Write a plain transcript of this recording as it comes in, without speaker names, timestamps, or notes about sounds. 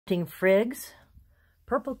roasting figs,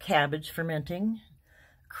 purple cabbage fermenting,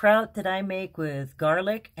 kraut that I make with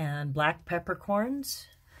garlic and black peppercorns,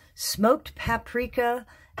 smoked paprika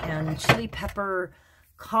and chili pepper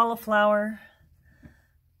cauliflower,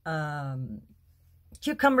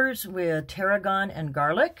 cucumbers with tarragon and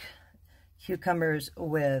garlic, cucumbers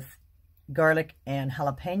with garlic and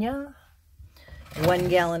jalapeno, 1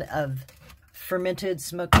 gallon of fermented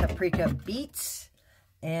smoked paprika beets,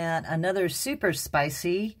 and another super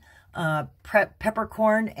spicy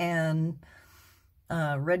peppercorn and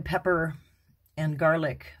red pepper and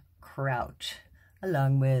garlic kraut,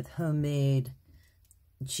 along with homemade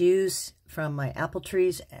juice from my apple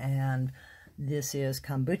trees, and this is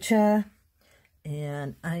kombucha.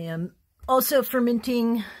 And I am also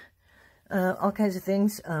fermenting all kinds of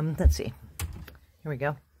things. Let's see. Here we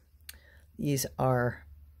go. These are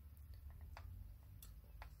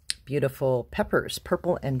beautiful peppers,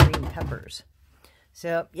 purple and green peppers.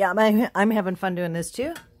 So yeah, I'm having fun doing this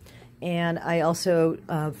too. And I also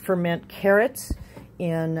ferment carrots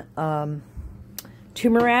in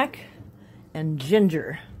turmeric and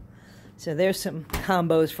ginger. So there's some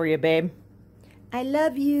combos for you, babe. I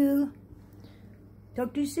love you.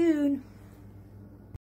 Talk to you soon.